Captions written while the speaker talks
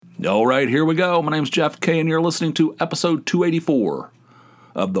All right, here we go. My name's Jeff K, and you're listening to episode 284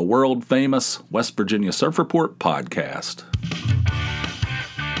 of the world-famous West Virginia Surf Report podcast.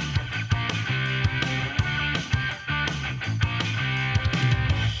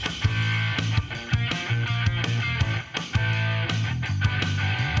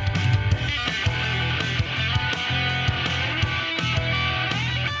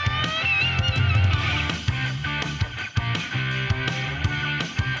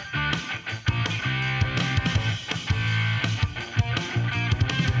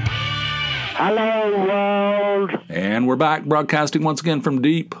 Hello, world. And we're back, broadcasting once again from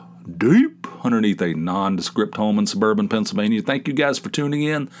deep underneath a nondescript home in suburban Pennsylvania. Thank you guys for tuning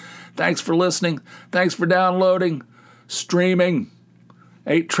in. Thanks for listening. Thanks for downloading, streaming,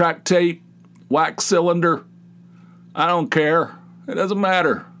 8-track tape, wax cylinder. I don't care. It doesn't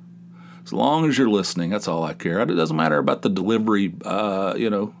matter. As long as you're listening, that's all I care. It doesn't matter about the delivery,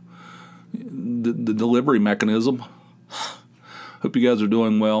 the delivery mechanism. Hope you guys are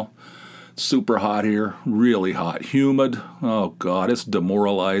doing well. Super hot here, really hot, humid. Oh God, it's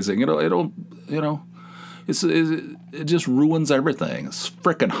demoralizing. It just ruins everything. It's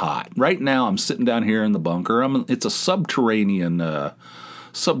freaking hot. Right now, I'm sitting down here in the bunker. It's a subterranean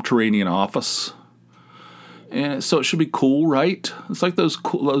office, and so it should be cool, right? It's like those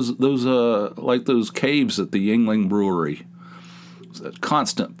caves at the Yingling Brewery. It's a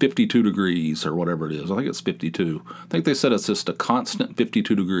constant 52 degrees or whatever it is. I think it's 52. I think they said it's just a constant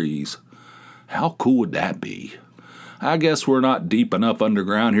 52 degrees. How cool would that be? I guess we're not deep enough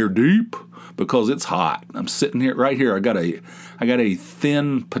underground here, because it's hot. I'm sitting here, right here. I got a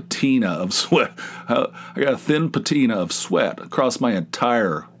thin patina of sweat. I got a thin patina of sweat across my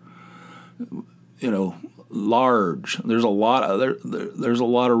entire, large. There's a lot of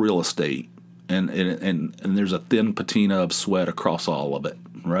real estate, and there's a thin patina of sweat across all of it.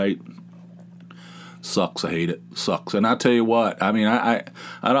 Right. Sucks. I hate it. Sucks. And I tell you what, I'm not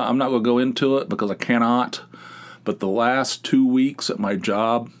going to go into it because I cannot. But the last 2 weeks at my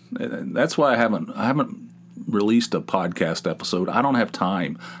job, that's why I haven't released a podcast episode. I don't have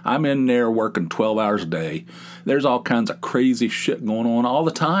time. I'm in there working 12 hours a day. There's all kinds of crazy shit going on all the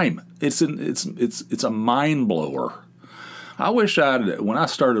time. It's a mind blower. I wish when I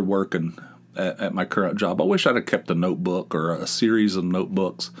started working at my current job, I wish I'd have kept a notebook or a series of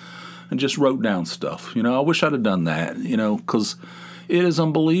notebooks and just wrote down stuff. I wish I'd have done that, because it is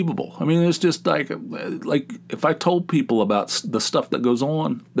unbelievable. It's just like if I told people about the stuff that goes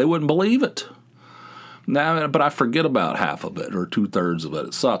on, they wouldn't believe it. Now, but I forget about half of it or 2/3 of it.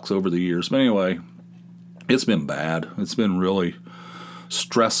 It sucks over the years. But anyway, it's been bad. It's been really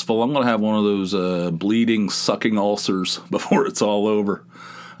stressful. I'm going to have one of those bleeding, sucking ulcers before it's all over.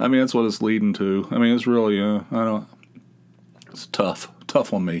 That's what it's leading to. It's really, it's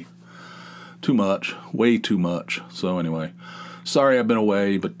tough on me. Too much, way too much. So anyway, sorry I've been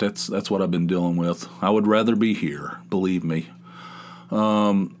away, but that's what I've been dealing with. I would rather be here, believe me.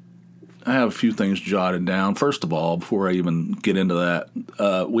 I have a few things jotted down. First of all, before I even get into that,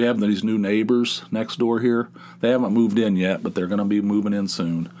 we have these new neighbors next door here. They haven't moved in yet, but they're going to be moving in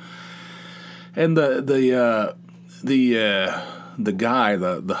soon. And the guy,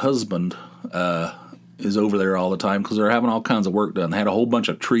 the husband, is over there all the time because they're having all kinds of work done. They had a whole bunch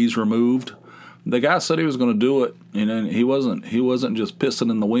of trees removed. The guy said he was going to do it, and he wasn't just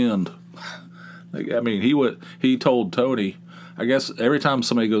pissing in the wind. He told Tony, I guess every time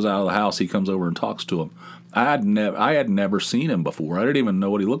somebody goes out of the house, he comes over and talks to him. I had never seen him before. I didn't even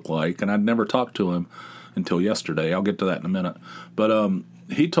know what he looked like, and I'd never talked to him until yesterday. I'll get to that in a minute. But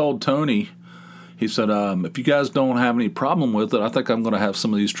he told Tony, he said, if you guys don't have any problem with it, I think I'm going to have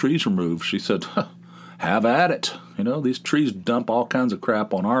some of these trees removed. She said, have at it. These trees dump all kinds of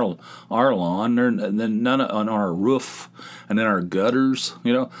crap on our lawn, and then none on our roof, and then our gutters.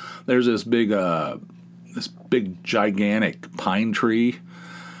 There's this big gigantic pine tree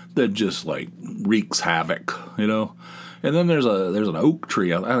that just like wreaks havoc. And then there's an oak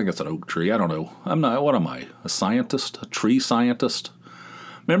tree. I think it's an oak tree. I don't know. What am I? A scientist? A tree scientist?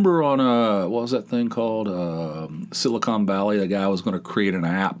 Remember on what was that thing called? Silicon Valley. The guy was going to create an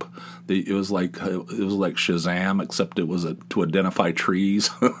app. It was like Shazam, except it was to identify trees.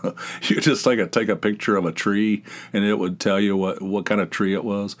 You just take a picture of a tree, and it would tell you what kind of tree it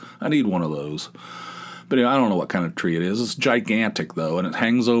was. I need one of those. But anyway, I don't know what kind of tree it is. It's gigantic though, and it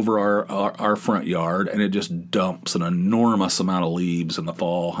hangs over our front yard, and it just dumps an enormous amount of leaves in the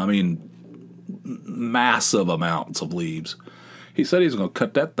fall. Massive amounts of leaves. He said he was going to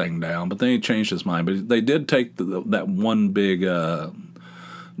cut that thing down, but then he changed his mind. But they did take that one big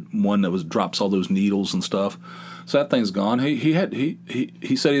one that drops all those needles and stuff. So that thing's gone. He said he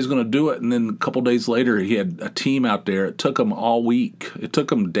was going to do it, and then a couple days later he had a team out there. It took them all week. It took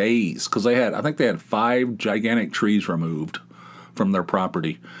them days because I think they had 5 gigantic trees removed from their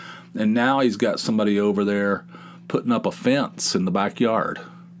property, and now he's got somebody over there putting up a fence in the backyard.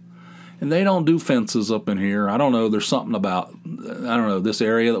 And they don't do fences up in here. I don't know. There's something about, this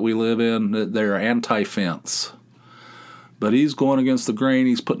area that we live in, they're anti-fence. But he's going against the grain.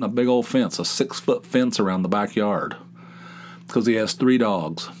 He's putting a big old fence, a 6-foot fence around the backyard. Because he has 3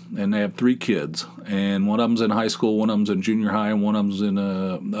 dogs, and they have 3 kids. And one of them's in high school, one of them's in junior high, and one of them's in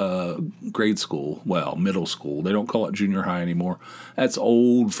grade school. Well, middle school. They don't call it junior high anymore. That's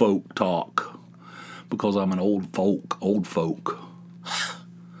old folk talk. Because I'm an old folk.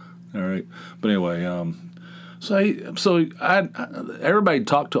 All right. But anyway, everybody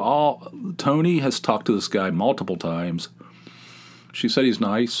talked to Tony has talked to this guy multiple times. She said he's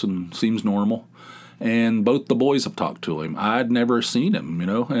nice and seems normal. And both the boys have talked to him. I'd never seen him,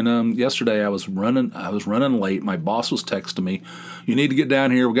 And yesterday I was running late. My boss was texting me, "You need to get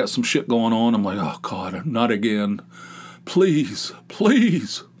down here. We got some shit going on." I'm like, "Oh God, not again. Please."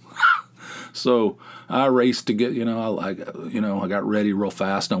 So I raced to get, I got ready real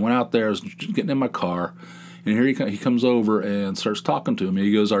fast. And I went out there. I was getting in my car, and here he comes over and starts talking to me.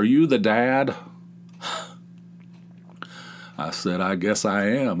 He goes, "Are you the dad?" I said, "I guess I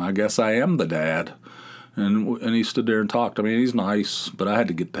am. I guess I am the dad." And he stood there and talked. I mean, he's nice, but I had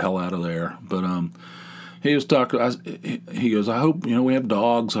to get the hell out of there. But he was talking. He goes, "I hope we have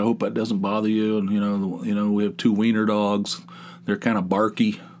dogs. I hope that doesn't bother you." And we have 2 wiener dogs. They're kind of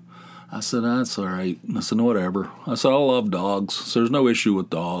barky. I said, "That's all right." I said, "Whatever." I said, "I love dogs, so there's no issue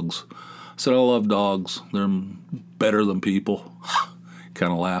with dogs." I said, "I love dogs. They're better than people."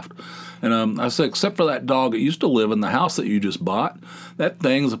 Kind of laughed. And I said, "Except for that dog that used to live in the house that you just bought, that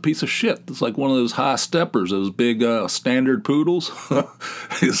thing's a piece of shit. It's like one of those high steppers, those big standard poodles."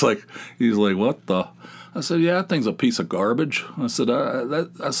 He's like, "What the?" I said, "Yeah, that thing's a piece of garbage." I said,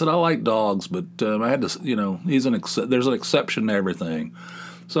 I like dogs, but I had to, there's an exception to everything."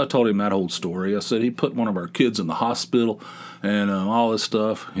 So I told him that whole story. I said he put one of our kids in the hospital and all this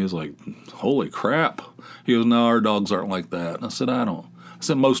stuff. He was like, "Holy crap." He goes, "No, our dogs aren't like that." And I said, "I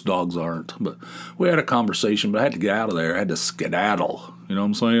said, "Most dogs aren't." But we had a conversation, but I had to get out of there. I had to skedaddle. You know what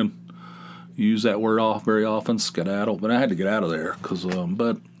I'm saying? Use that word very often, skedaddle. But I had to get out of there because,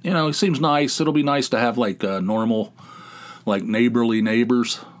 he seems nice. It'll be nice to have like normal, like neighborly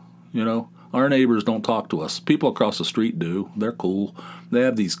neighbors, Our neighbors don't talk to us. People across the street do. They're cool. They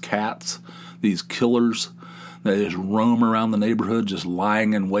have these cats, these killers that just roam around the neighborhood just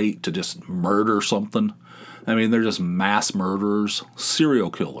lying in wait to just murder something. I mean, they're just mass murderers, serial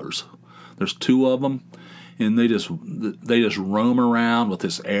killers. There's 2 of them, and they just roam around with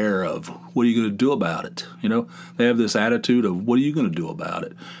this air of, "What are you going to do about it?" They have this attitude of, "What are you going to do about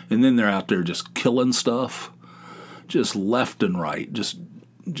it?" And then they're out there just killing stuff, just left and right, just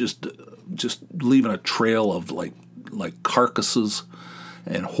leaving a trail of like carcasses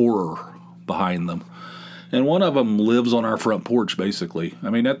and horror behind them. And one of them lives on our front porch, basically. I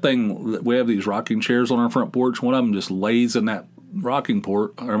mean, that thing, we have these rocking chairs on our front porch. One of them just lays in that rocking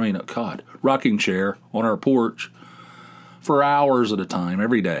chair on our porch for hours at a time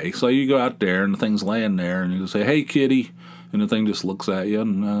every day. So you go out there and the thing's laying there and you say, "Hey, kitty." And the thing just looks at you,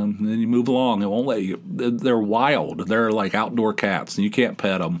 and then you move along. It won't let you. They're wild. They're like outdoor cats, and you can't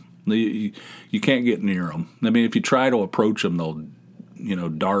pet them. You can't get near them. I mean, if you try to approach them, they'll,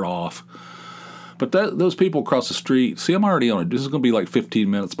 dart off. But those people across the street, see, I'm already on it. This is going to be like 15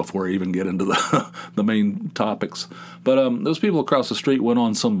 minutes before I even get into the main topics. But those people across the street went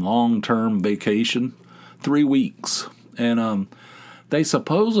on some long-term vacation, 3 weeks, and they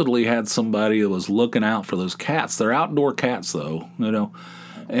supposedly had somebody that was looking out for those cats. They're outdoor cats, though,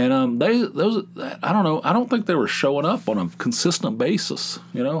 And I don't know. I don't think they were showing up on a consistent basis.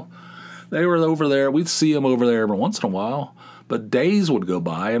 They were over there. We'd see them over there every once in a while, but days would go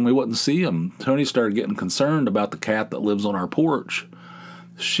by and we wouldn't see them. Tony started getting concerned about the cat that lives on our porch.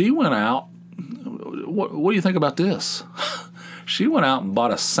 She went out. What do you think about this? She went out and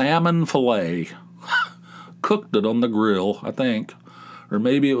bought a salmon fillet, cooked it on the grill, I think, or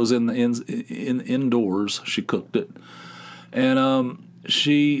maybe it was indoors. She cooked it, and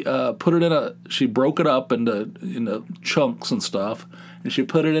she put it she broke it up into chunks and stuff, and she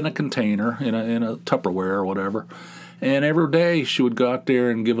put it in a container, in a Tupperware or whatever. And every day she would go out there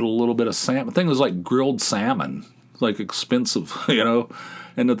and give it a little bit of salmon. The thing was like grilled salmon, like expensive,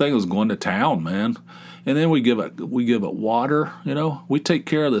 And the thing was going to town, man. And then we give it water, We take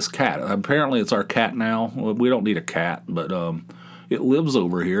care of this cat. Apparently it's our cat now. We don't need a cat, but it lives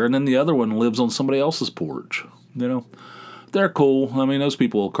over here. And then the other one lives on somebody else's porch. You know, they're cool. I mean, those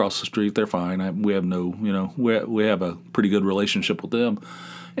people across the street, they're fine. We have no, we have a pretty good relationship with them.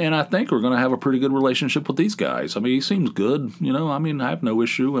 And I think we're going to have a pretty good relationship with these guys. I mean, he seems good, I mean, I have no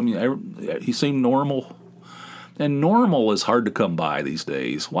issue. I mean, he seemed normal. And normal is hard to come by these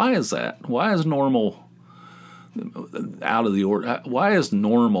days. Why is that? Why is normal out of the order? Why is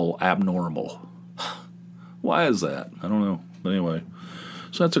normal abnormal? Why is that? I don't know. But anyway,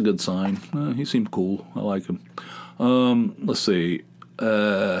 so that's a good sign. He seemed cool. I like him. Let's see.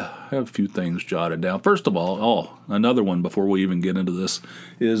 I have a few things jotted down. First of all, another one before we even get into this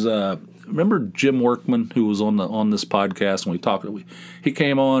is remember Jim Workman, who was on this podcast, and we talked. He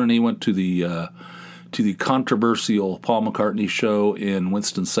came on and he went to the controversial Paul McCartney show in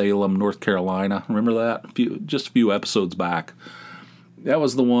Winston-Salem, North Carolina. Remember that? Just a few episodes back. That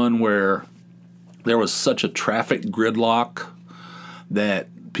was the one where there was such a traffic gridlock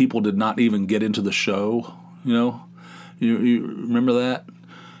that people did not even get into the show. You remember that?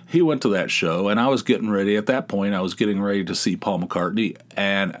 He went to that show, and I was getting ready. At that point, I was getting ready to see Paul McCartney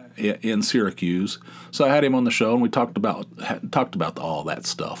and in Syracuse. So I had him on the show, and we talked about all that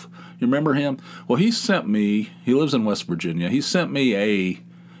stuff. You remember him? Well, he sent me. He lives in West Virginia. He sent me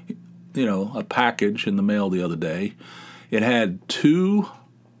a package in the mail the other day. It had 2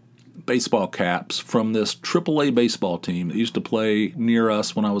 baseball caps from this AAA baseball team that used to play near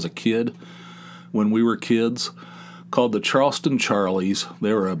us when I was a kid. When we were kids. Called the Charleston Charlies.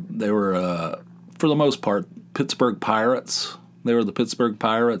 They were for the most part Pittsburgh Pirates. They were the Pittsburgh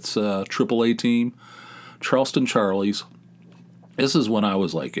Pirates AAA team, Charleston Charlies. This is when I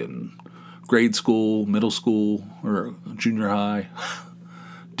was like in grade school, middle school, or junior high,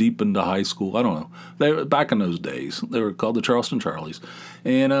 deep into high school. I don't know. They were back in those days. They were called the Charleston Charlies,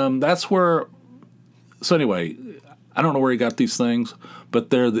 and that's where. So anyway. I don't know where he got these things, but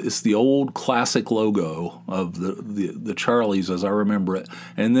it's the old classic logo of the Charlies as I remember it.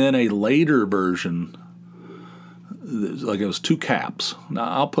 And then a later version, like it was 2 caps.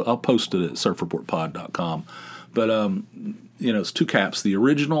 Now I'll post it at surfreportpod.com. But it's 2 caps, the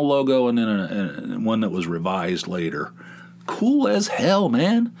original logo and then one that was revised later. Cool as hell,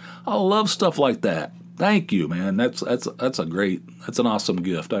 man. I love stuff like that. Thank you, man. That's an awesome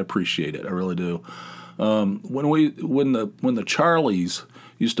gift. I appreciate it. I really do. When the Charlies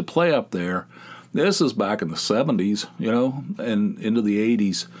used to play up there, this is back in the 70s, and into the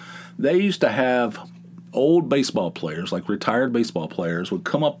 80s, they used to have old baseball players, like retired baseball players, would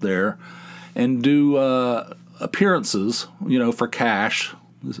come up there and do appearances, for cash.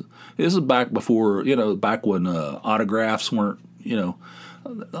 This is back before, back when autographs weren't,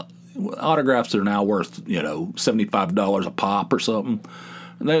 autographs are now worth, $75 a pop or something.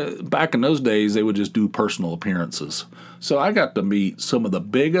 Back in those days, they would just do personal appearances. So I got to meet some of the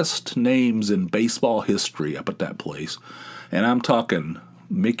biggest names in baseball history up at that place. And I'm talking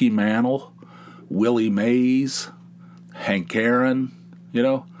Mickey Mantle, Willie Mays, Hank Aaron,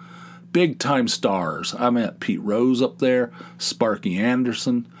 big-time stars. I met Pete Rose up there, Sparky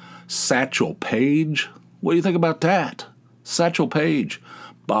Anderson, Satchel Paige. What do you think about that? Satchel Paige,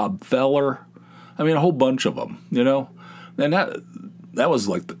 Bob Feller. I mean, a whole bunch of them, And that was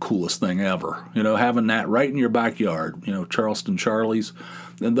like the coolest thing ever, having that right in your backyard, Charleston Charlies.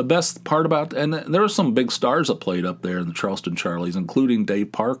 And the best part about, and there were some big stars that played up there in the Charleston Charlies, including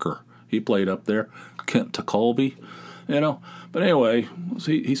Dave Parker. He played up there, Kent Tekulve, But anyway,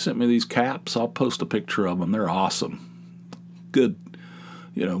 he sent me these caps. I'll post a picture of them. They're awesome. Good,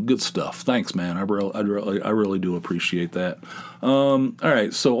 good stuff. Thanks, man. I really do appreciate that. All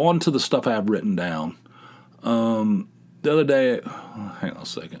right, so on to the stuff I have written down. The other day, hang on a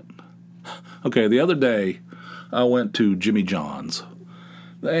second. Okay, the other day I went to Jimmy John's.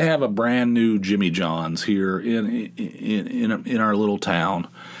 They have a brand new Jimmy John's here in our little town,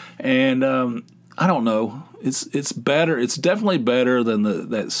 and I don't know. It's better. It's definitely better than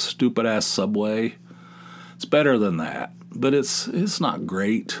that stupid ass Subway. It's better than that, but it's not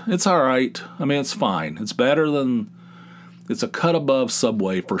great. It's all right. I mean, it's fine. It's better than. It's a cut above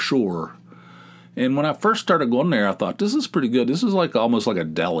Subway for sure. And when I first started going there, I thought, this is pretty good. This is like almost like a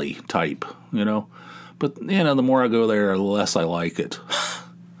deli type, But, the more I go there, the less I like it.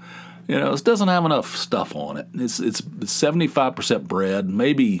 It doesn't have enough stuff on it. It's 75% bread,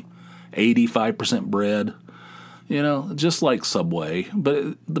 maybe 85% bread, just like Subway.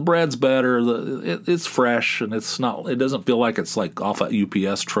 But the bread's better. It's fresh, and it doesn't feel like it's like off a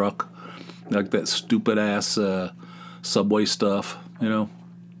UPS truck, like that stupid ass Subway stuff,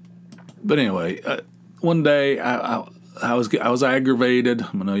 But anyway, one day I was aggravated.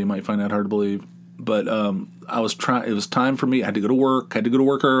 I know you might find that hard to believe, but It was time for me. I had to go to work. I had to go to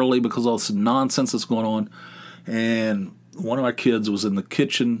work early because all this nonsense that's going on, and one of my kids was in the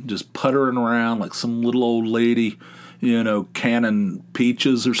kitchen just puttering around like some little old lady, canning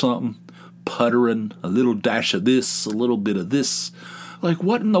peaches or something, puttering, a little dash of this, a little bit of this. Like,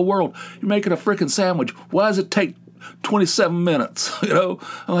 what in the world? You're making a freaking sandwich. Why does it take 27 minutes? I'm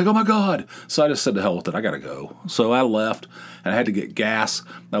like, oh my God. So I just said to hell with it. I got to go. So I left, and I had to get gas.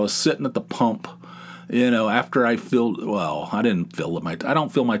 I was sitting at the pump, after I filled, I didn't fill it. I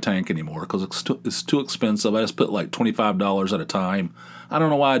don't fill my tank anymore because it's too expensive. I just put like $25 at a time. I don't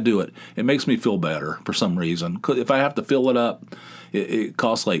know why I do it. It makes me feel better for some reason. 'Cause if I have to fill it up, it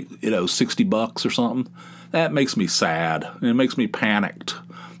costs like, $60 or something. That makes me sad, and it makes me panicked.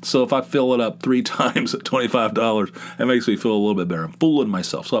 So if I fill it up 3 times at $25, it makes me feel a little bit better. I'm fooling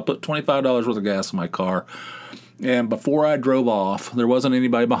myself. So I put $25 worth of gas in my car, and before I drove off, there wasn't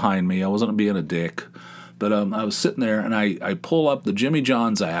anybody behind me. I wasn't being a dick, but I was sitting there, and I pull up the Jimmy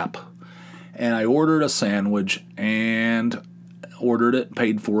John's app, and I ordered a sandwich, and ordered it,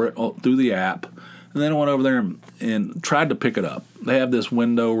 paid for it through the app, and then I went over there and tried to pick it up. They have this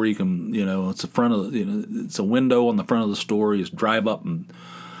window where you can, it's it's a window on the front of the store. You just drive up and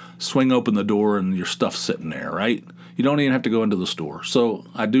swing open the door, and your stuff's sitting there, right? You don't even have to go into the store. So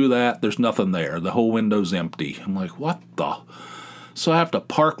I do that. There's nothing there. The whole window's empty. I'm like, what the? So I have to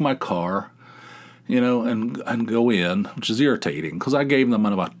park my car, and go in, which is irritating because I gave them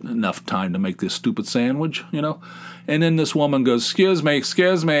enough time to make this stupid sandwich, And then this woman goes, excuse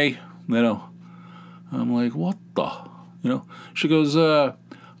me, I'm like, what the? She goes,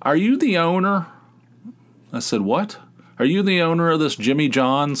 are you the owner? I said, what? Are you the owner of this Jimmy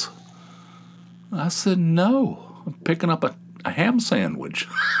John's? I said, no. I'm picking up a ham sandwich.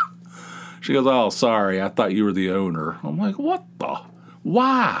 She goes, oh, sorry. I thought you were the owner. I'm like, what the?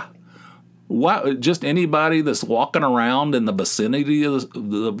 Why? Why? Just anybody that's walking around in the vicinity of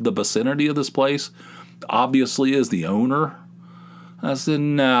the vicinity of this place obviously is the owner? I said,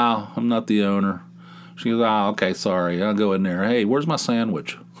 no, I'm not the owner. She goes, oh, okay, sorry. I'll go in there. Hey, where's my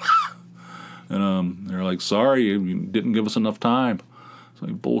sandwich? And they're like, sorry, you didn't give us enough time. It's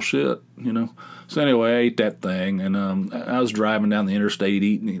like, bullshit, So anyway, I ate that thing, and I was driving down the interstate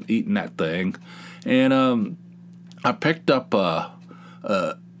eating that thing, and I picked up a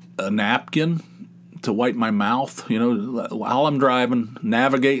napkin to wipe my mouth, while I'm driving,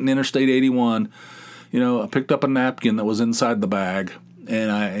 navigating Interstate 81. I picked up a napkin that was inside the bag,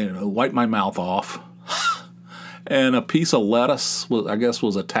 and I wiped my mouth off. And a piece of lettuce,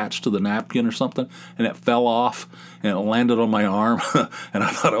 was attached to the napkin or something, and it fell off, and it landed on my arm, and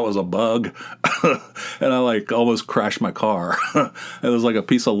I thought it was a bug, and I almost crashed my car. It was like a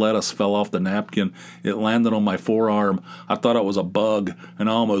piece of lettuce fell off the napkin. It landed on my forearm. I thought it was a bug, and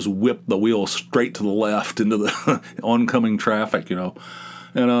I almost whipped the wheel straight to the left into the oncoming traffic, And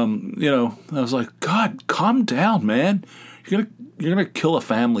I was like, God, calm down, man. You're gonna kill a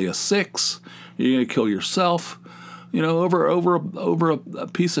family of 6. You're gonna kill yourself. Over a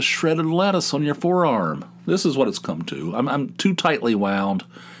piece of shredded lettuce on your forearm. This is what it's come to. I'm too tightly wound.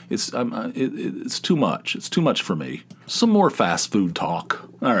 It's too much. It's too much for me. Some more fast food talk.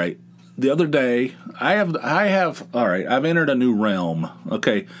 All right. The other day, I've entered a new realm.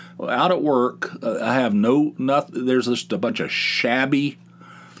 Okay, out at work, I have nothing. There's just a bunch of shabby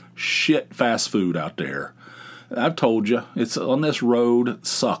shit fast food out there. I've told you, it's on this road. It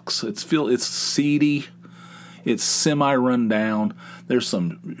sucks. It's seedy. It's semi-run down. There's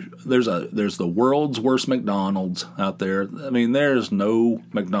the world's worst McDonald's out there. I mean, there's no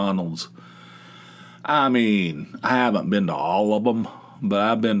McDonald's. I mean, I haven't been to all of them, but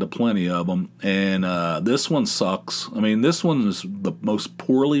I've been to plenty of them. And this one sucks. I mean, this one is the most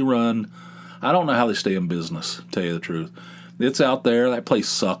poorly run. I don't know how they stay in business, to tell you the truth. It's out there. That place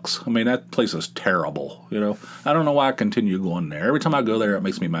sucks. I mean, that place is terrible. I don't know why I continue going there. Every time I go there, it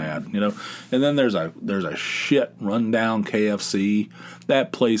makes me mad. And then there's a shit rundown KFC.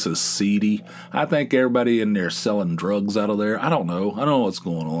 That place is seedy. I think everybody in there is selling drugs out of there. I don't know. I don't know what's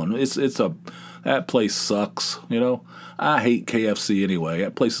going on. That place sucks. I hate KFC anyway.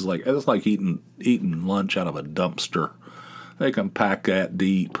 That place is it's like eating lunch out of a dumpster. They can pack that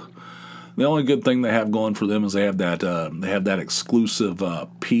deep. The only good thing they have going for them is they have that exclusive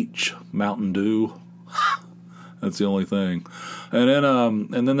peach Mountain Dew. That's the only thing. And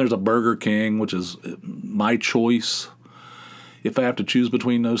then there's a Burger King, which is my choice. If I have to choose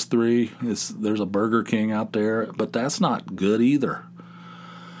between those 3, there's a Burger King out there, but that's not good either.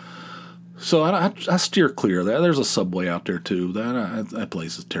 So I steer clear of that. There's a Subway out there too. That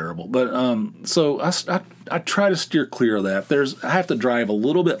place is terrible. But so I try to steer clear of that. I have to drive a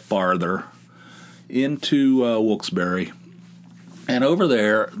little bit farther into Wilkes-Barre, and over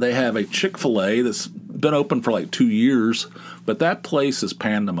there they have a Chick-fil-A that's been open for like 2 years, but that place is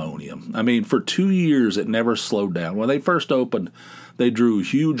pandemonium. I mean, for 2 years, it never slowed down. When they first opened, they drew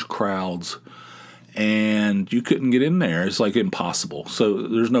huge crowds, and you couldn't get in there. It's like impossible. So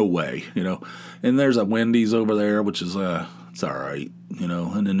there's no way, And there's a Wendy's over there, which is it's all right,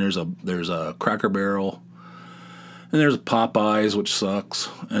 And then there's a Cracker Barrel, and there's Popeyes, which sucks.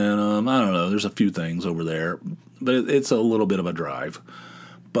 And I don't know. There's a few things over there, but it's a little bit of a drive.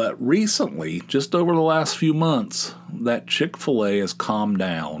 But recently, just over the last few months, that Chick-fil-A has calmed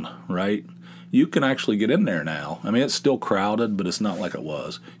down, right? You can actually get in there now. I mean, it's still crowded, but it's not like it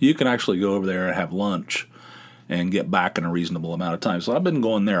was. You can actually go over there and have lunch and get back in a reasonable amount of time. So I've been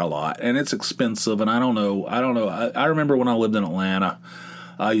going there a lot, and it's expensive, and I don't know. I remember when I lived in Atlanta,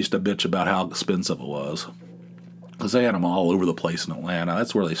 I used to bitch about how expensive it was because they had them all over the place in Atlanta.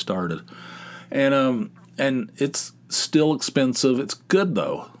 That's where they started. And it's still expensive. It's good,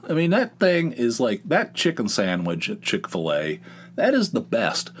 though. I mean, that thing is like that chicken sandwich at Chick-fil-A. That is the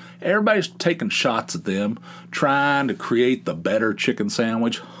best. Everybody's taking shots at them, trying to create the better chicken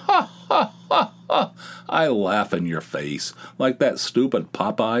sandwich. Ha, ha, ha, ha. I laugh in your face. Like that stupid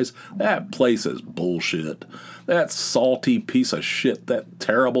Popeyes. That place is bullshit. That salty piece of shit, that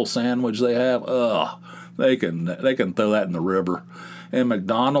terrible sandwich they have. Ugh. They can throw that in the river. And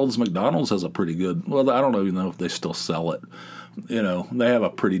McDonald's has a pretty good. Well, I don't even know if they still sell it. They have a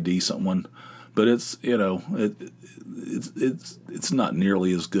pretty decent one, but it's it's not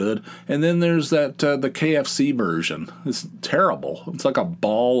nearly as good. And then there's that the KFC version. It's terrible. It's like a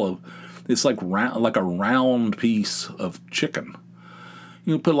ball of. It's like a round piece of chicken.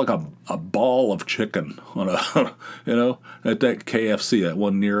 You can put like a ball of chicken on at that KFC, that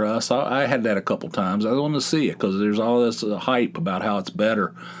one near us. I had that a couple times. I wanted to see it because there's all this hype about how it's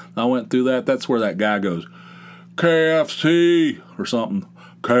better. I went through that. That's where that guy goes, KFC or something.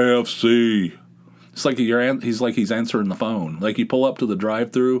 KFC. It's like he's answering the phone. Like you pull up to the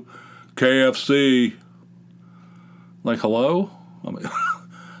drive-thru, KFC. Like hello? I mean,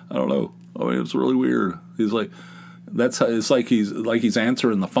 I don't know. I mean, it's really weird. He's like. That's how it's like he's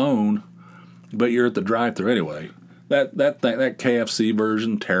answering the phone, but you're at the drive-thru anyway. That KFC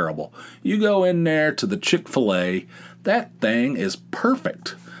version, terrible. You go in there to the Chick-fil-A, that thing is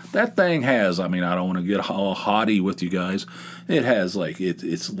perfect. That thing has, I mean, I don't want to get all haughty with you guys. It has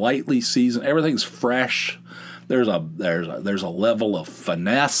it's lightly seasoned. Everything's fresh. There's a level of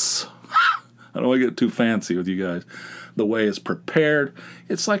finesse. I don't want to get too fancy with you guys. The way it's prepared,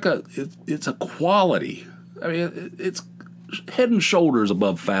 it's like it's a quality. I mean, it's head and shoulders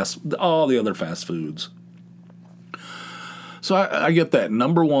above all the other fast foods. So I get that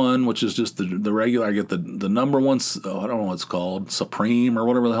number one, which is just the regular. I get the number one. I don't know what it's called, Supreme or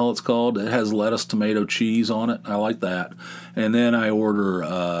whatever the hell it's called. It has lettuce, tomato, cheese on it. I like that. And then I order,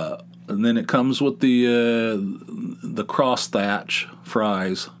 and then it comes with the cross thatch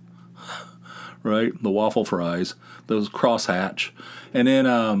fries, right? The waffle fries, those cross hatch, and then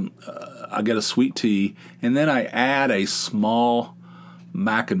I get a sweet tea, and then I add a small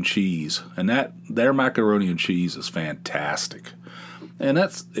mac and cheese, and their macaroni and cheese is fantastic, and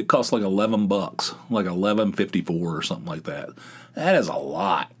it costs like $11, like $11.54 or something like that. That is a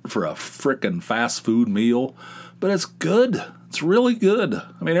lot for a frickin' fast food meal, but it's good. It's really good.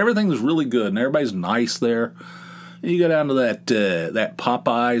 I mean, everything's really good, and everybody's nice there. You go down to that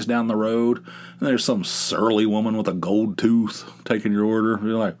Popeyes down the road, and there's some surly woman with a gold tooth taking your order.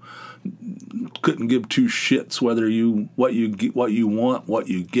 You're like, couldn't give two shits whether what you want, what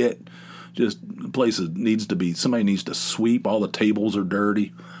you get. Just places somebody needs to sweep. All the tables are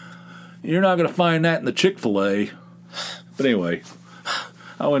dirty. You're not going to find that in the Chick-fil-A. But anyway,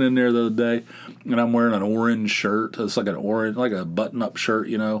 I went in there the other day, and I'm wearing an orange shirt. It's like like a button-up shirt,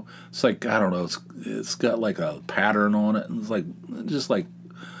 It's like, I don't know, it's got like a pattern on it. And it's just like,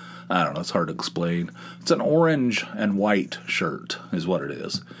 I don't know, it's hard to explain. It's an orange and white shirt is what it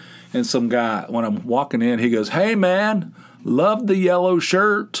is. And some guy, when I'm walking in, he goes, "Hey, man, love the yellow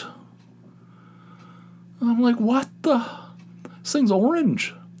shirt." I'm like, what the? This thing's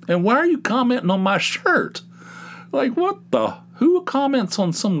orange. And why are you commenting on my shirt? Like, what the? Who comments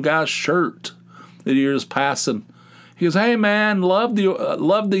on some guy's shirt that you're just passing? He goes, "Hey, man, love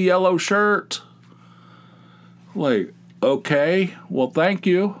the yellow shirt." Like, okay, well, thank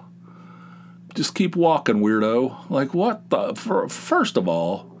you. Just keep walking, weirdo. Like, what the? First of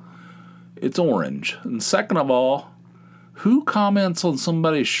all, it's orange. And second of all, who comments on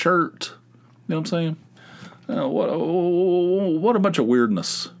somebody's shirt? You know what I'm saying? What a bunch of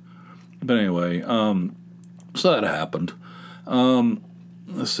weirdness. But anyway, so that happened.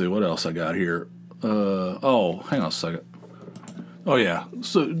 Let's see what else I got here. Hang on a second. Oh yeah.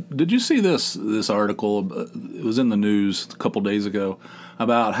 So did you see this article? It was in the news a couple days ago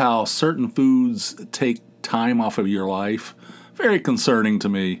about how certain foods take time off of your life. Very concerning to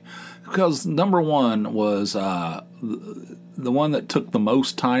me, because number one was the one that took the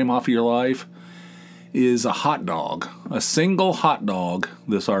most time off of your life is a hot dog. A single hot dog,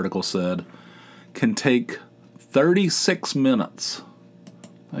 this article said, can take 36 minutes.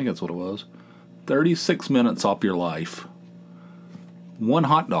 I think that's what it was. 36 minutes off your life. One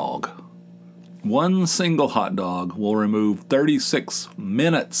hot dog. One single hot dog will remove 36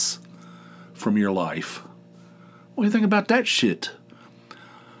 minutes from your life. What do you think about that shit?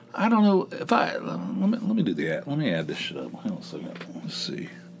 I don't know if let me do that. Let me add this shit up. Hang on a second. Let's see.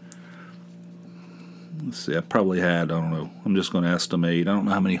 I probably had, I don't know. I'm just going to estimate. I don't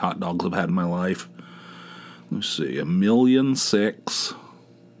know how many hot dogs I've had in my life. Let's see. 1,000,006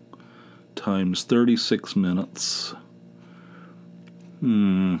 times 36 minutes.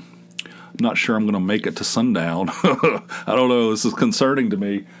 I'm not sure I'm going to make it to sundown. I don't know. This is concerning to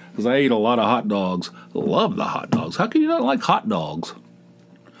me because I ate a lot of hot dogs. Love the hot dogs. How can you not like hot dogs?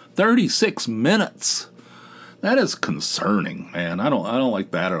 36 minutes. That is concerning, man. I don't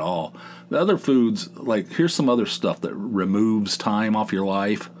like that at all. The other foods, like, here's some other stuff that removes time off your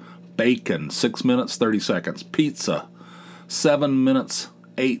life. Bacon, 6 minutes, 30 seconds. Pizza, 7 minutes,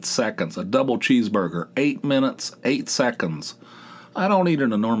 8 seconds. A double cheeseburger, 8 minutes, 8 seconds. I don't eat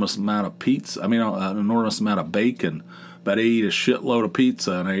an enormous amount of pizza. An enormous amount of bacon, but I eat a shitload of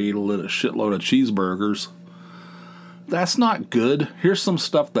pizza and I eat a shitload of cheeseburgers. That's not good. Here's some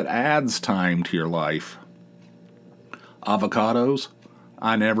stuff that adds time to your life. Avocados.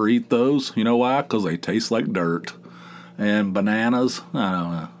 I never eat those. You know why? Because they taste like dirt. And bananas. I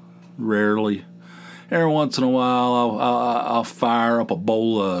don't know. Rarely. Every once in a while, I'll fire up a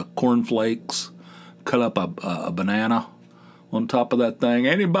bowl of cornflakes, cut up a banana on top of that thing.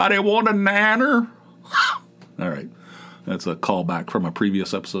 Anybody want a nanner? All right. That's a callback from a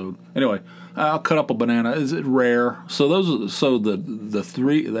previous episode. Anyway, I'll cut up a banana. Is it rare? So the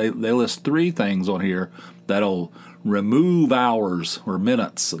three they list 3 things on here that'll remove hours or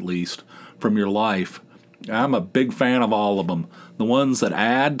minutes at least from your life. I'm a big fan of all of them. The ones that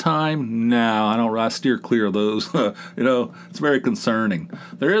add time, no, I steer clear of those. It's very concerning.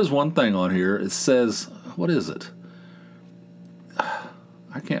 There is one thing on here. It says, what is it?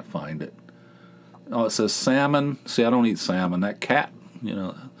 I can't find it. Oh, it says salmon. See, I don't eat salmon. That cat,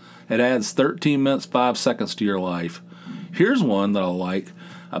 it adds 13 minutes, 5 seconds to your life. Here's one that I like.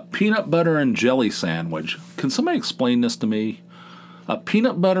 A peanut butter and jelly sandwich. Can somebody explain this to me? A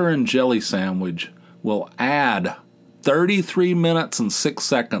peanut butter and jelly sandwich will add 33 minutes and 6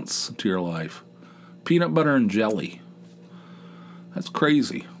 seconds to your life. Peanut butter and jelly. That's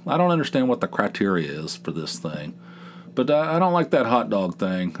crazy. I don't understand what the criteria is for this thing. But I don't like that hot dog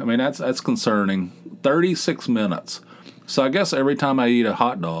thing. That's concerning. 36 minutes. So I guess every time I eat a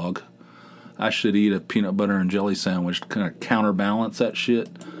hot dog, I should eat a peanut butter and jelly sandwich to kind of counterbalance that shit.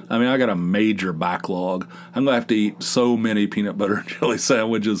 I got a major backlog. I'm going to have to eat so many peanut butter and jelly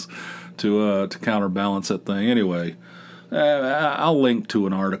sandwiches to counterbalance that thing. Anyway, I'll link to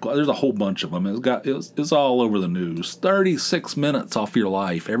an article. There's a whole bunch of them. It's all over the news. 36 minutes off your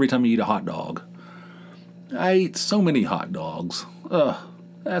life every time you eat a hot dog. I eat so many hot dogs.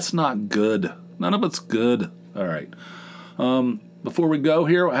 That's not good. None of it's good. All right. Before we go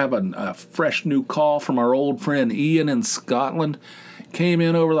here, I have a fresh new call from our old friend Ian in Scotland. Came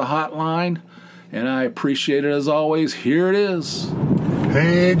in over the hotline, and I appreciate it as always. Here it is.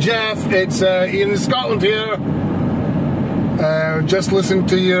 Hey, Jeff. It's Ian in Scotland here. Just listened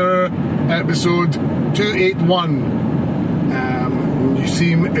to your episode 281. You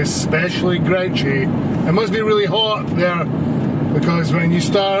seem especially grouchy. It must be really hot there, because when you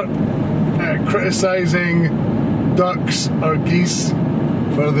start criticising ducks or geese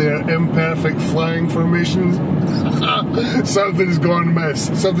for their imperfect flying formations, something's gone amiss.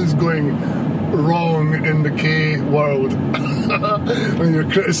 Something's going wrong in the K world when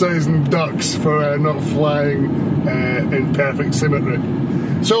you're criticising ducks for not flying in perfect symmetry.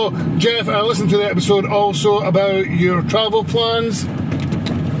 So, Jeff, I listened to the episode also about your travel plans.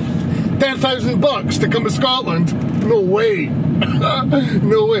 $10,000 to come to Scotland? No way.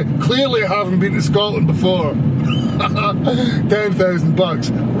 No way. Clearly I haven't been to Scotland before.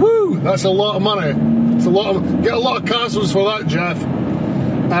 $10,000. Woo! That's a lot of money. It's a lot of, get a lot of castles for that, Jeff.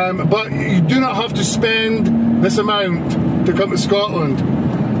 But you do not have to spend this amount to come to Scotland.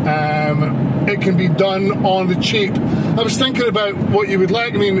 It can be done on the cheap. I was thinking about what you would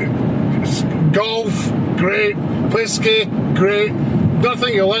like. Golf, great. Whiskey, great. Don't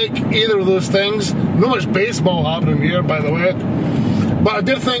think you like either of those things. Not much baseball happening here, by the way. But I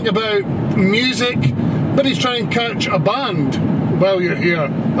did think about music. But he's trying to catch a band while you're here.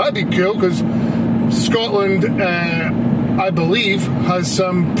 That'd be cool, because Scotland, I believe, has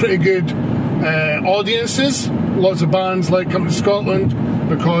some pretty good audiences. Lots of bands like come to Scotland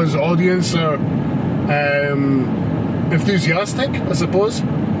because the audience are enthusiastic, I suppose.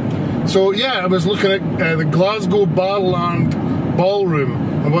 So yeah, I was looking at the Glasgow Barland Ballroom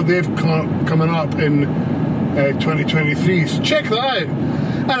and what they've coming up in 2023. So check that out.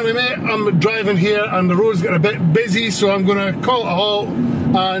 Anyway, mate, I'm driving here and the road's getting a bit busy, so I'm going to call it a halt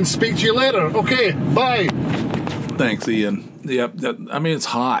and speak to you later. Okay, bye. Thanks, Ian. Yep. I mean, it's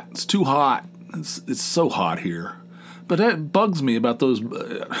hot. It's too hot. It's so hot here. But that bugs me about those.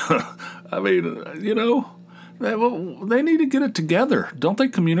 I mean, you know, they need to get it together. Don't they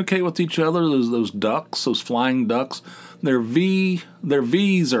communicate with each other? Those ducks, those flying ducks. Their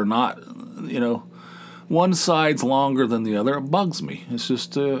V's are not, you know. One side's longer than the other. It bugs me. It's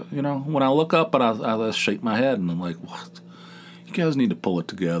just, you know, when I look up and I shake my head and I'm like, what? You guys need to pull it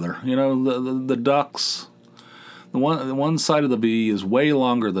together. You know, the ducks, the one side of the V is way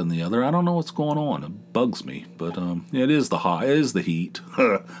longer than the other. I don't know what's going on. It bugs me. But it is the heat.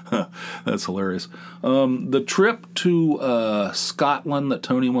 That's hilarious. The trip to Scotland that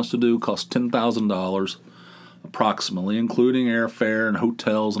Tony wants to do costs $10,000 approximately, including airfare and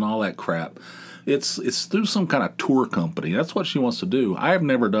hotels and all that crap. It's through some kind of tour company. That's what she wants to do. I have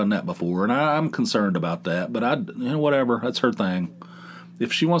never done that before, and I'm concerned about that. But whatever. That's her thing.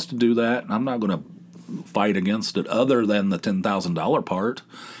 If she wants to do that, I'm not going to fight against it. Other than the $10,000 part,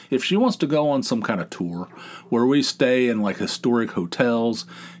 if she wants to go on some kind of tour where we stay in like historic hotels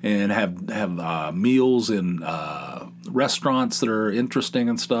and have meals in restaurants that are interesting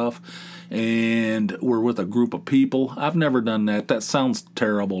and stuff, and we're with a group of people. I've never done that. That sounds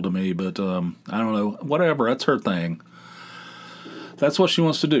terrible to me, but I don't know. Whatever, that's her thing. That's what she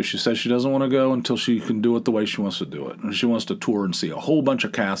wants to do. She says she doesn't want to go until she can do it the way she wants to do it. And she wants to tour and see a whole bunch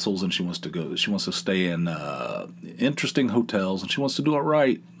of castles, and she wants to go. She wants to stay in interesting hotels, and she wants to do it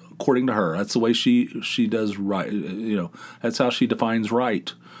right, according to her. That's the way she does right. You know, that's how she defines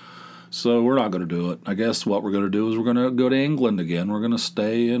right. So we're not going to do it. I guess what we're going to do is we're going to go to England again. We're going to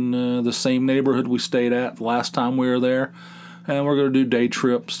stay in the same neighborhood we stayed at the last time we were there. And we're going to do day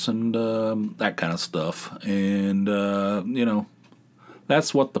trips and that kind of stuff. And, you know,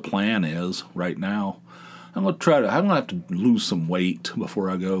 that's what the plan is right now. I'm going to have to lose some weight before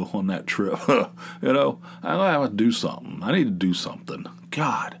I go on that trip. You know, I'm going to have to do something. I need to do something.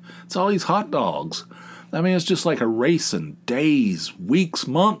 God, it's all these hot dogs. I mean, it's just like a racing days, weeks,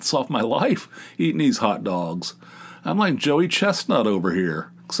 months off my life eating these hot dogs. I'm like Joey Chestnut over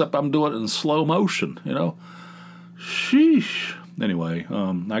here, except I'm doing it in slow motion, you know. Sheesh. Anyway,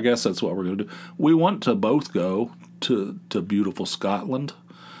 I guess that's what we're going to do. We want to both go to beautiful Scotland.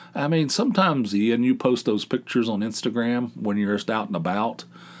 I mean, sometimes, Ian, you post those pictures on Instagram when you're just out and about.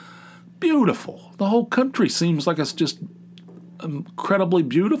 Beautiful. The whole country seems like it's just incredibly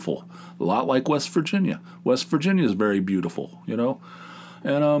beautiful. A lot like West Virginia. West Virginia is very beautiful, you know.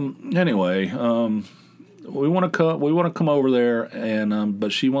 And anyway, we want to come over there, and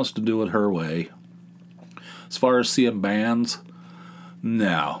but she wants to do it her way. As far as seeing bands,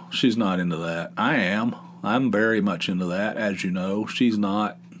 no, she's not into that. I am. I'm very much into that, as you know. She's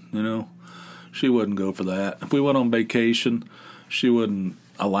not. You know, she wouldn't go for that. If we went on vacation, she wouldn't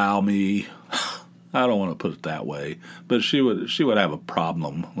allow me. I don't want to put it that way, but she would have a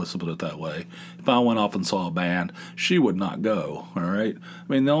problem, let's put it that way. If I went off and saw a band, she would not go, all right?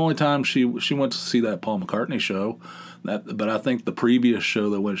 I mean, the only time she went to see that Paul McCartney show, but I think the previous show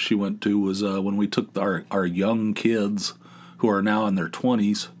that she went to was when we took our young kids, who are now in their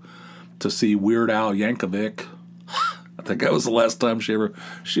 20s, to see Weird Al Yankovic. I think that was the last time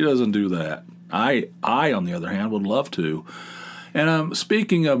she doesn't do that. I, on the other hand, would love to. And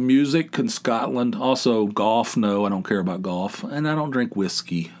speaking of music in Scotland, also golf, no, I don't care about golf. And I don't drink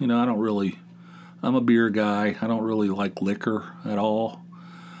whiskey. You know, I'm a beer guy. I don't really like liquor at all.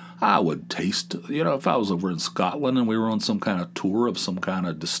 I would taste, you know, if I was over in Scotland and we were on some kind of tour of some kind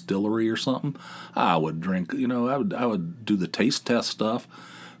of distillery or something, I would drink, you know, I would do the taste test stuff.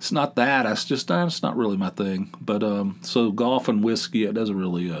 It's not that. It's not really my thing. But so golf and whiskey, it doesn't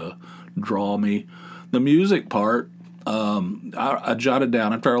really draw me. The music part, I jotted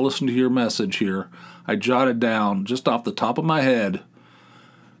down, after I listened to your message here, I jotted down, just off the top of my head,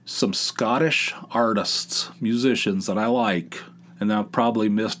 some Scottish artists, musicians that I like, and I've probably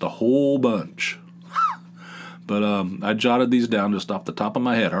missed a whole bunch. But I jotted these down just off the top of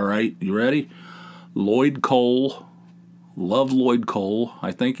my head, all right? You ready? Lloyd Cole, Love Lloyd Cole.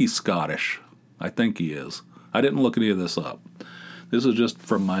 I think he's Scottish. I think he is. I didn't look any of this up. This is just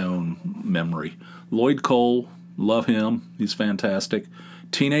from my own memory. Lloyd Cole, love him. He's fantastic.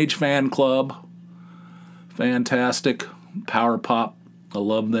 Teenage Fan Club, fantastic. Power Pop, I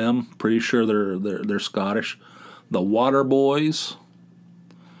love them. Pretty sure they're Scottish. The Waterboys,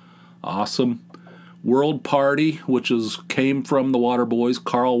 awesome. World Party, which came from the Waterboys.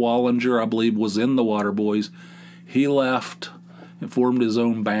 Carl Wallinger, I believe, was in the Waterboys. He left and formed his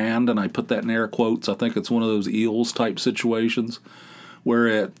own band, and I put that in air quotes. I think it's one of those Eels type situations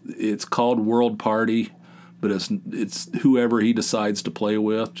where it's called World Party, but it's whoever he decides to play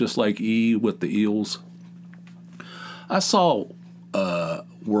with, just like E with the Eels. I saw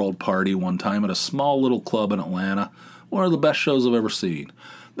World Party one time at a small little club in Atlanta. One of the best shows I've ever seen.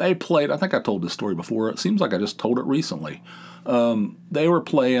 They played, I think I told this story before. It seems like I just told it recently. They were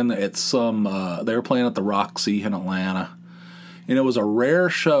playing at the Roxy in Atlanta. And it was a rare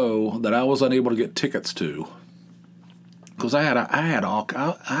show that I was unable to get tickets to. Because I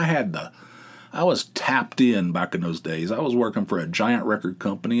was tapped in back in those days. I was working for a giant record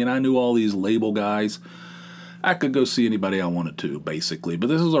company, and I knew all these label guys. I could go see anybody I wanted to, basically. But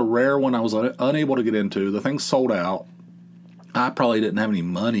this is a rare one I was unable to get into. The thing sold out. I probably didn't have any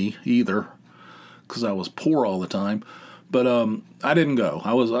money either, because I was poor all the time. But I didn't go.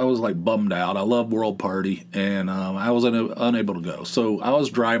 I was like bummed out. I love World Party, and I was unable to go. So I was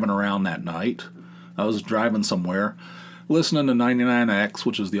driving around that night. I was driving somewhere, listening to 99X,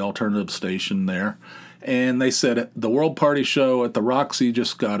 which is the alternative station there. And they said the World Party show at the Roxy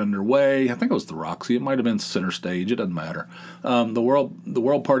just got underway. I think it was the Roxy. It might have been Center Stage. It doesn't matter. The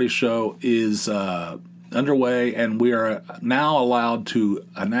World Party show is underway, and we are now allowed to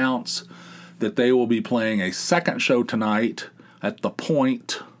announce that they will be playing a second show tonight at the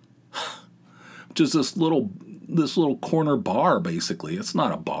Point, which is this little corner bar. Basically, it's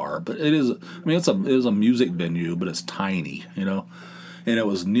not a bar, but it is. I mean, it is a music venue, but it's tiny, and it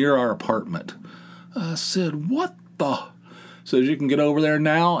was near our apartment. I said, what the? Says you can get over there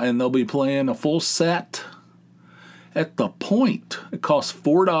now, and they'll be playing a full set at the Point. It costs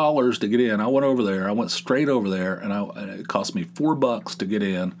 $4 to get in. I went over there. I went straight over there, and it cost me $4 to get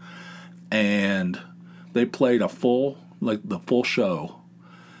in. And they played the full show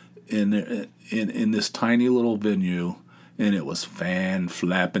in this tiny little venue, and it was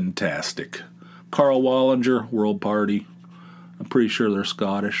fan-flappin-tastic. Carl Wallinger, World Party. I'm pretty sure they're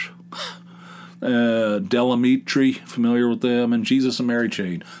Scottish. Delamitri, familiar with them, and Jesus and Mary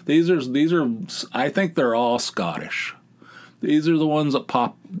Chain. These are I think they're all Scottish. These are the ones that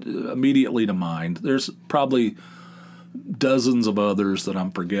pop immediately to mind. There's probably dozens of others that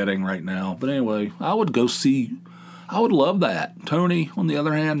I'm forgetting right now. But anyway, I would love that. Tony, on the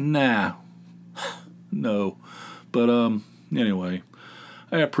other hand, nah. No. But anyway,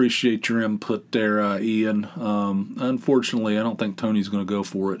 I appreciate your input there, Ian. Unfortunately, I don't think Tony's going to go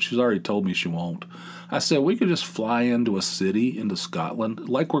for it. She's already told me she won't. I said we could just fly into a city, into Scotland,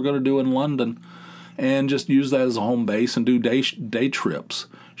 like we're going to do in London, and just use that as a home base and do day trips.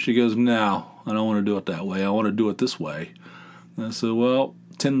 She goes, no, I don't want to do it that way. I want to do it this way. And I said, well,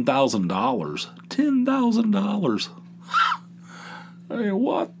 $10,000. $10,000. I mean,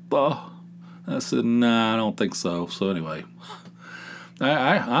 what the? I said, nah, I don't think so. So anyway,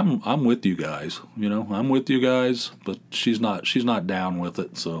 I'm with you guys. I'm with you guys, but she's not down with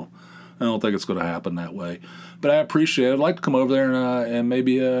it. So I don't think it's going to happen that way. But I appreciate it. I'd like to come over there and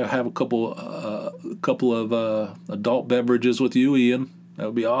maybe have a couple of adult beverages with you, Ian. That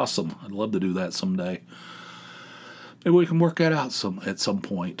would be awesome. I'd love to do that someday. Maybe we can work that out at some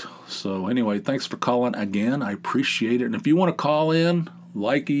point. So anyway, thanks for calling again. I appreciate it. And if you want to call in,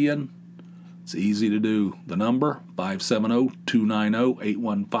 like Ian, it's easy to do. The number,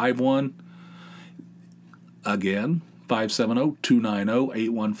 570-290-8151. Again,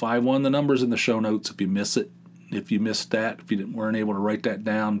 570-290-8151. The number's in the show notes if you miss it. If you missed that, if you weren't able to write that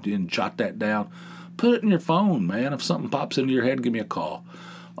down, didn't jot that down, put it in your phone, man. If something pops into your head, give me a call.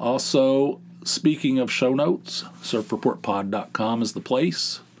 Also, speaking of show notes, surfreportpod.com is the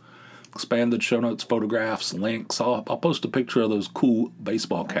place. Expanded show notes, photographs, links. I'll post a picture of those cool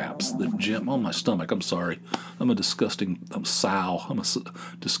baseball caps. The Jim on my stomach. I'm sorry. I'm sow. I'm a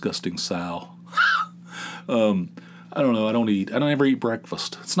disgusting sow. I don't know. I don't ever eat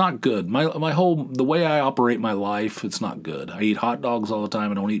breakfast. It's not good. The way I operate my life, it's not good. I eat hot dogs all the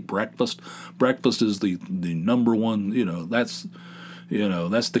time. I don't eat breakfast. Breakfast is the number one. That's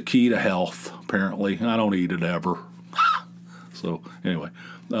the key to health. Apparently, I don't eat it ever. So anyway,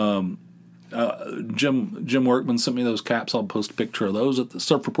 Jim Workman sent me those caps. I'll post a picture of those at the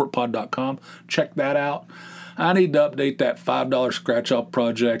surfreportpod.com. Check that out. I need to update that $5 scratch-off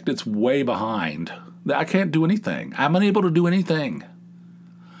project. It's way behind. I can't do anything. I'm unable to do anything.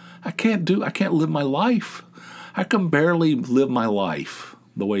 I can't live my life. I can barely live my life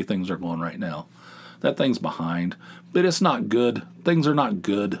the way things are going right now. That thing's behind, but it's not good. Things are not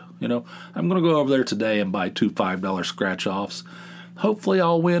good. I'm going to go over there today and buy 2 $5 scratch-offs. Hopefully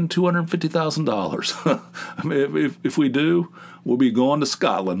I'll win $250,000. I mean, if we do, we'll be going to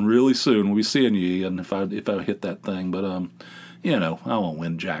Scotland really soon. We'll be seeing you, Ian, if I hit that thing. But, I won't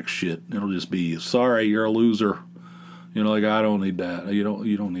win jack shit. It'll just be, sorry, you're a loser. I don't need that. You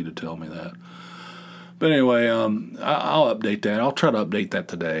don't need to tell me that. But anyway, I'll update that. I'll try to update that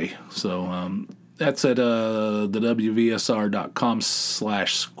today. So that's at the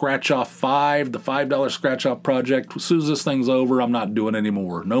WVSR.com/scratchoff5, the $5 scratch-off project. As soon as this thing's over, I'm not doing any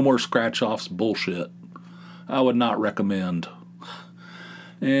more. No more scratch-offs. Bullshit. I would not recommend.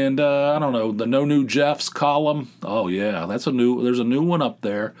 And I don't know, the No New Jeffs column. Oh yeah, there's a new one up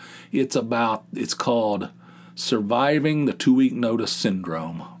there. It's called Surviving the 2-Week Notice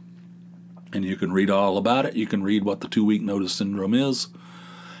Syndrome. And you can read all about it. You can read what the 2-week notice syndrome is.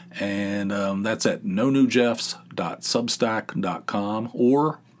 And that's at nonewjeffs.substack.com,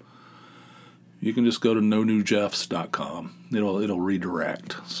 or you can just go to nonewjeffs.com. It'll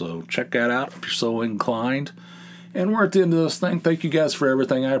redirect. So check that out if you're so inclined. And we're at the end of this thing. Thank you guys for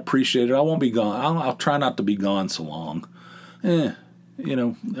everything. I appreciate it. I won't be gone. I'll try not to be gone so long. And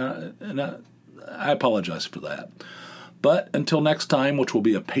I apologize for that. But until next time, which will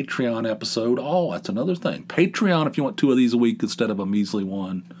be a Patreon episode. Oh, that's another thing. Patreon, if you want 2 of these a week instead of a measly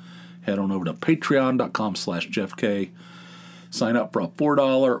one, head on over to patreon.com/JeffK. Sign up for a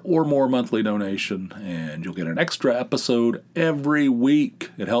 $4 or more monthly donation, and you'll get an extra episode every week.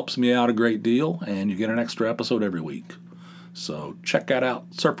 It helps me out a great deal, and you get an extra episode every week. So check that out.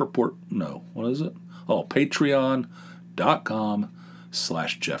 Surf Report. No, what is it? Oh,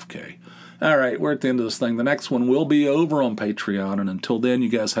 patreon.com/JeffK. All right, we're at the end of this thing. The next one will be over on Patreon, and until then, you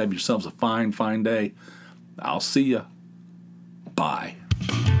guys have yourselves a fine, fine day. I'll see ya. Bye.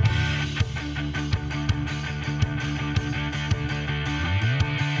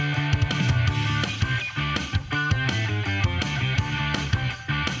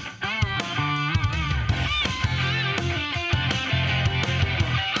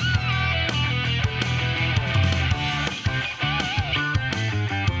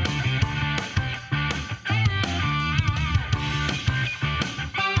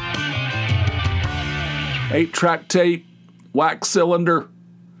 Eight-track tape, wax cylinder.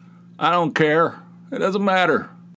 I don't care. It doesn't matter.